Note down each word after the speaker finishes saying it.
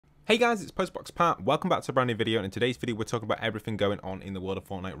Hey guys, it's Postbox Pat. Welcome back to a brand new video, and in today's video we're talking about everything going on in the world of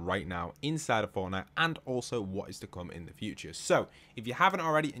Fortnite right now, inside of Fortnite, and also what is to come in the future. So, if you haven't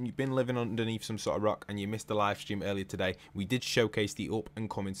already and you've been living underneath some sort of rock and you missed the live stream earlier today, we did showcase the up and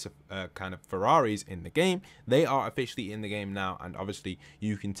coming kind of Ferraris in the game. They are officially in the game now, and obviously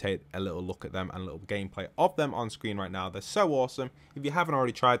you can take a little look at them and a little gameplay of them on screen right now. They're so awesome. If you haven't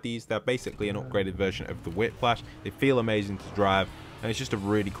already tried these, they're basically an upgraded version of the Whiplash. They feel amazing to drive, and it's just a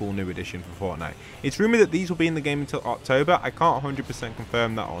really cool new addition for Fortnite. It's rumored that these will be in the game until October. I can't 100%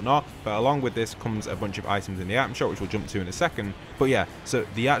 confirm that or not, but along with this comes a bunch of items in the item shop, which we'll jump to in a second. But yeah, so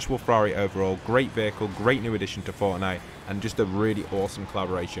the actual Ferrari overall, great vehicle, great new addition to Fortnite, and just a really awesome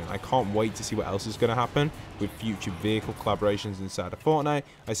collaboration. I can't wait to see what else is going to happen with future vehicle collaborations inside of Fortnite.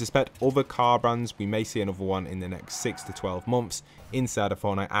 I suspect other car brands, we may see another one in the next 6 to 12 months inside of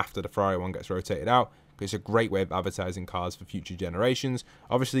Fortnite after the Ferrari one gets rotated out. It's a great way of advertising cars for future generations.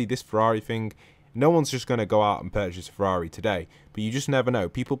 Obviously, this Ferrari thing, no one's just going to go out and purchase a Ferrari today, but you just never know.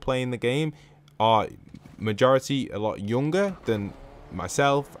 People playing the game are majority a lot younger than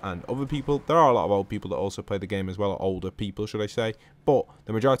myself and other people. There are a lot of old people that also play the game as well, or older people should I say, but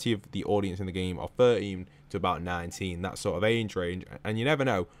the majority of the audience in the game are 13 to about 19, that sort of age range, and you never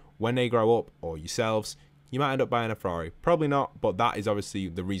know when they grow up, or yourselves, you might end up buying a Ferrari. Probably not, but that is obviously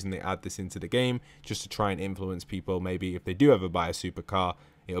the reason they add this into the game, just to try and influence people. Maybe if they do ever buy a supercar,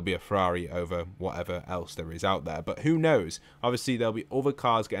 it'll be a Ferrari over whatever else there is out there. But who knows? Obviously, there'll be other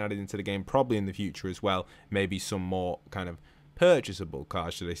cars getting added into the game probably in the future as well. Maybe some more kind of purchasable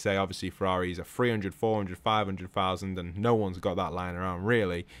cars, should they say. Obviously, Ferraris are 300, 400, 500,000, and no one's got that lying around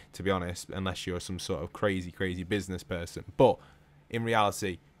really, to be honest, unless you're some sort of crazy business person. But in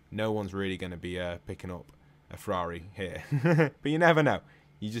reality, no one's really going to be picking up a Ferrari here. But you never know.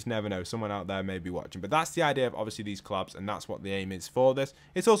 You just never know. Someone out there may be watching. But that's the idea of obviously these collabs, and that's what the aim is for this.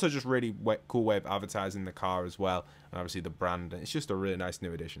 It's also just really cool way of advertising the car as well, and obviously the brand. It's just a really nice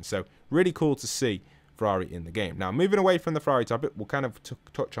new addition. So really cool to see Ferrari in the game. Now, moving away from the Ferrari topic, we'll kind of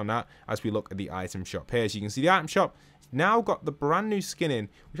touch on that as we look at the item shop here. So you can see the item shop now got the brand new skin in,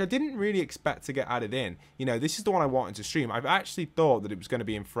 which I didn't really expect to get added in. You know, this is the one I wanted to stream. I've actually thought that it was going to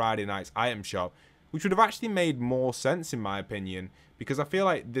be in Friday night's item shop, which would have actually made more sense in my opinion, because I feel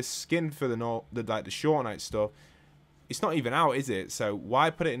like this skin for the Shortnite stuff, it's not even out, is it? So why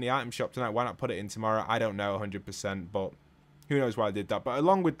put it in the item shop tonight? Why not put it in tomorrow? I don't know 100%, but who knows why I did that. But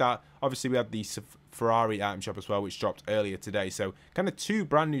along with that, obviously we have the Ferrari item shop as well, which dropped earlier today. So kind of two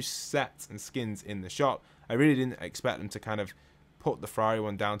brand new sets and skins in the shop. I really didn't expect them to kind of put the Ferrari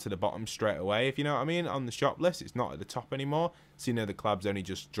one down to the bottom straight away, if you know what I mean, on the shop list. It's not at the top anymore, so you know the collab's only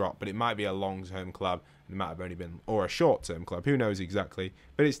just dropped, but it might be a long-term collab, it might have only been, or a short-term collab, who knows exactly,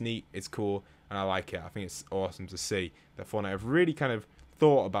 but it's neat, it's cool, and I like it. I think it's awesome to see that Fortnite have really kind of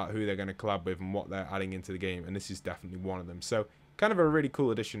thought about who they're going to collab with and what they're adding into the game, and this is definitely one of them. So kind of a really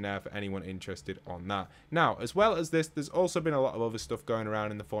cool addition there for anyone interested on that. Now, as well as this, there's also been a lot of other stuff going around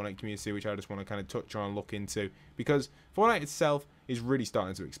in the Fortnite community, which I just want to kind of touch on and look into, because Fortnite itself is really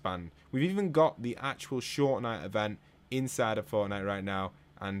starting to expand. We've even got the actual Shortnite event inside of Fortnite right now,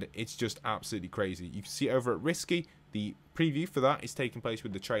 and it's just absolutely crazy. You can see over at Risky, the preview for that is taking place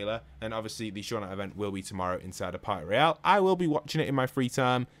with the trailer, and obviously the Shortnite event will be tomorrow inside of Party Royale. I will be watching it in my free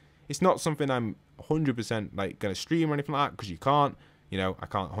time. It's not something I'm 100% like going to stream or anything like that, because you can't, you know, I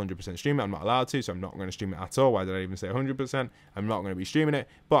can't 100% stream it. I'm not allowed to, so I'm not going to stream it at all. Why did I even say 100%? I'm not going to be streaming it,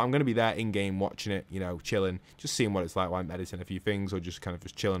 but I'm going to be there in game watching it, you know, chilling, just seeing what it's like while I'm editing a few things, or just kind of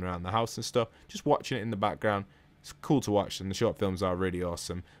just chilling around the house and stuff, just watching it in the background. It's cool to watch, and the short films are really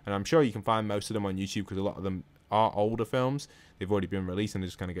awesome, and I'm sure you can find most of them on YouTube, because a lot of them are older films. They've already been released and they're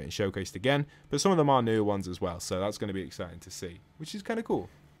just kind of getting showcased again, but some of them are newer ones as well, so that's going to be exciting to see, which is kind of cool.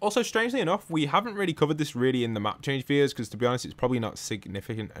 Also, strangely enough, we haven't really covered this really in the map change videos, because to be honest, it's probably not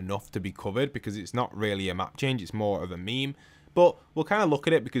significant enough to be covered, because it's not really a map change, it's more of a meme. But we'll kind of look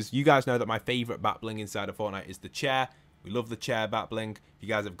at it, because you guys know that my favourite bat bling inside of Fortnite is the chair. We love the chair bat bling. If you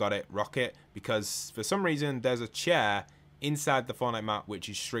guys have got it, rock it, because for some reason there's a chair inside the Fortnite map which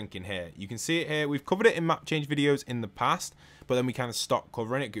is shrinking here. You can see it here. We've covered it in map change videos in the past, but then we kind of stopped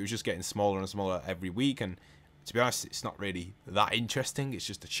covering it. It was just getting smaller and smaller every week, and to be honest, it's not really that interesting. It's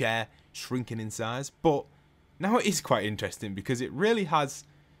just a chair shrinking in size. But now it is quite interesting, because it really has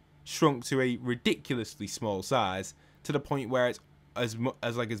shrunk to a ridiculously small size, to the point where it's as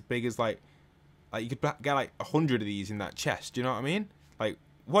big as like you could get like 100 of these in that chest. Do you know what I mean? Like,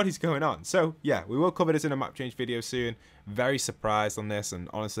 what is going on? So yeah, we will cover this in a map change video soon. Very surprised on this, and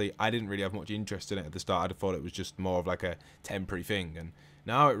honestly, I didn't really have much interest in it at the start. I thought it was just more of like a temporary thing, and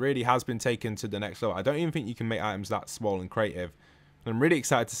now it really has been taken to the next level. I don't even think you can make items that small and creative I'm really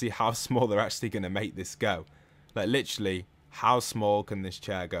excited to see how small they're actually going to make this go. Like, literally, how small can this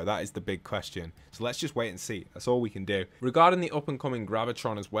chair go? That is the big question. So let's just wait and see. That's all we can do. Regarding the up-and-coming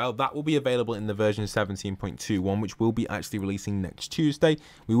Gravitron as well, that will be available in the version 17.21, which will be actually releasing next Tuesday.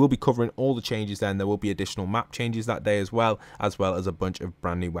 We will be covering all the changes then. There will be additional map changes that day as well as a bunch of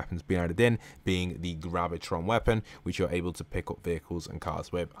brand new weapons being added in, being the Gravitron weapon, which you're able to pick up vehicles and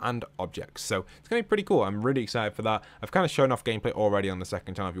cars with, and objects. So it's going to be pretty cool. I'm really excited for that. I've kind of shown off gameplay already on the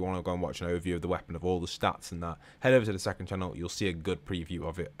second channel. If you want to go and watch an overview of the weapon, of all the stats and that, head over to the second channel. You'll see a good preview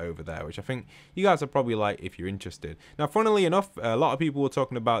of it over there, which I think you guys are probably like if you're interested. Now, funnily enough, a lot of people were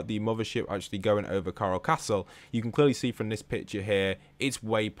talking about the mothership actually going over Coral Castle. You can clearly see from this picture here, it's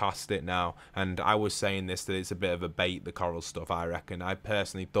way past it now, and I was saying this, that it's a bit of a bait, the Coral stuff, I reckon. I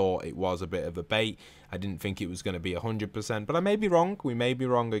personally thought it was a bit of a bait. I didn't think it was going to be 100%, but I may be wrong. We may be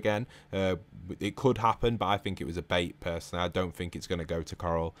wrong again. It could happen, but I think it was a bait, personally. I don't think it's going to go to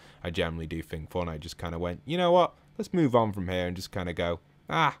Coral. I generally do think Fortnite just kind of went, you know what? Let's move on from here and just kind of go,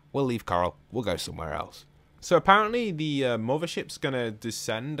 we'll leave Coral. We'll go somewhere else. So apparently the mothership's going to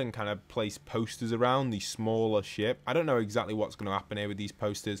descend and kind of place posters around the smaller ship. I don't know exactly what's going to happen here with these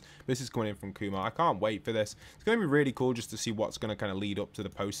posters. This is coming in from Kumar. I can't wait for this. It's going to be really cool just to see what's going to kind of lead up to the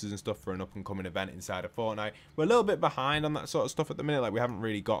posters and stuff for an up-and-coming event inside of Fortnite. We're a little bit behind on that sort of stuff at the minute. Like, we haven't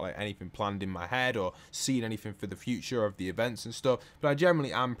really got like anything planned in my head or seen anything for the future of the events and stuff. But I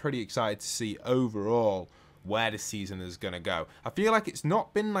generally am pretty excited to see overall where the season is going to go. I feel like it's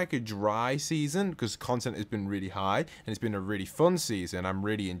not been like a dry season because content has been really high and it's been a really fun season. I'm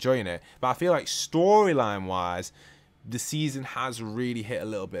really enjoying it. But I feel like storyline wise, the season has really hit a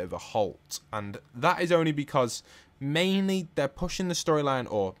little bit of a halt. And that is only because mainly they're pushing the storyline,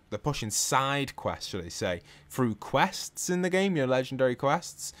 or they're pushing side quests, should I say, through quests in the game, you know, legendary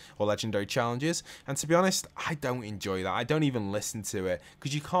quests or legendary challenges. And to be honest, I don't enjoy that. I don't even listen to it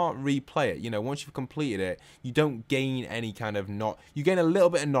because you can't replay it. You know, once you've completed it, you don't gain any kind of you gain a little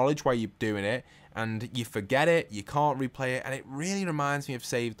bit of knowledge while you're doing it, and you forget it, you can't replay it, and it really reminds me of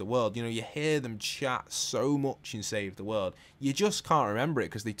Save the World. You know, you hear them chat so much in Save the World, you just can't remember it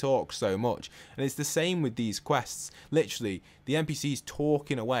because they talk so much. And it's the same with these quests. Literally, the NPCs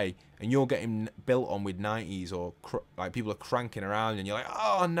talking away, and you're getting built on with 90s, or like people are cranking around, and you're like,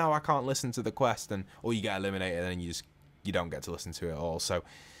 oh no, I can't listen to the quest, or you get eliminated, and you don't get to listen to it at all. So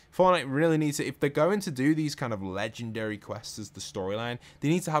Fortnite really needs to, if they're going to do these kind of legendary quests as the storyline, they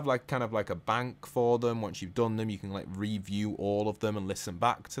need to have like kind of like a bank for them. Once you've done them, you can like review all of them and listen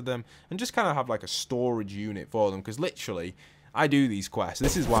back to them, and just kind of have like a storage unit for them. Because literally, I do these quests.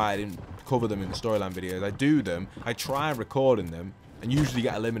 This is why I didn't cover them in the storyline videos. I do them, I try recording them, and usually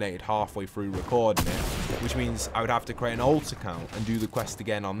get eliminated halfway through recording it, which means I would have to create an alt account and do the quest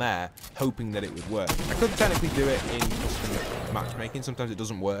again on there, hoping that it would work. I could technically do it in custom matchmaking. Sometimes it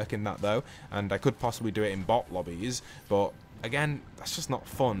doesn't work in that though, and I could possibly do it in bot lobbies, but again, that's just not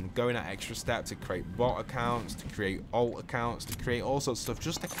fun. Going that extra step to create bot accounts, to create alt accounts, to create all sorts of stuff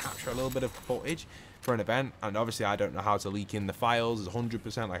just to capture a little bit of footage for an event. And obviously I don't know how to leak in the files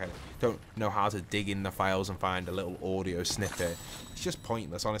 100%. Like, I don't know how to dig in the files and find a little audio snippet. It's just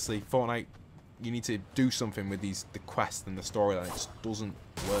pointless, honestly. Fortnite, you need to do something with the quest and the storyline. It just doesn't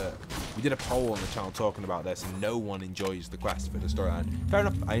work. We did a poll on the channel talking about this, and no one enjoys the quest for the storyline. Fair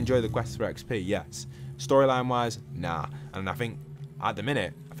enough, I enjoy the quest for XP, yes. Storyline wise, nah. And I think at the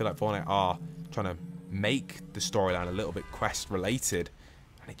minute, I feel like Fortnite are trying to make the storyline a little bit quest related,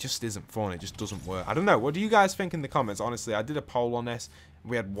 and it just isn't fun. It just doesn't work. I don't know. What do you guys think in the comments? Honestly, I did a poll on this.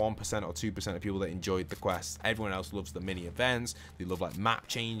 We had 1% or 2% of people that enjoyed the quest. Everyone else loves the mini events. They love like map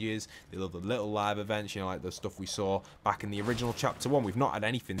changes. They love the little live events, you know, like the stuff we saw back in the original chapter 1. We've not had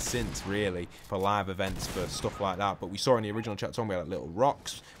anything since, really, for live events, for stuff like that. But we saw in the original chapter 1, we had like little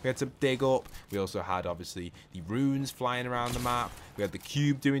rocks we had to dig up. We also had, obviously, the runes flying around the map. We had the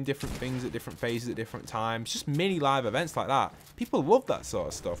cube doing different things at different phases at different times. Just mini live events like that. People love that sort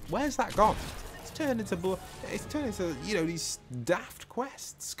of stuff. Where's that gone? It's turned into, you know, these daft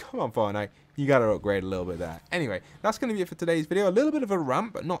quests. Come on, Fortnite. You got to upgrade a little bit there. Anyway, that's going to be it for today's video. A little bit of a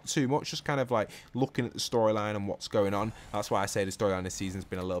rant, but not too much. Just kind of like looking at the storyline and what's going on. That's why I say the storyline this season's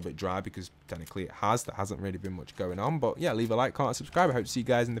been a little bit dry, because technically it has. There hasn't really been much going on. But yeah, leave a like, comment, subscribe. I hope to see you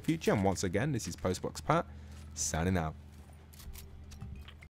guys in the future. And once again, this is Postbox Pat, signing out.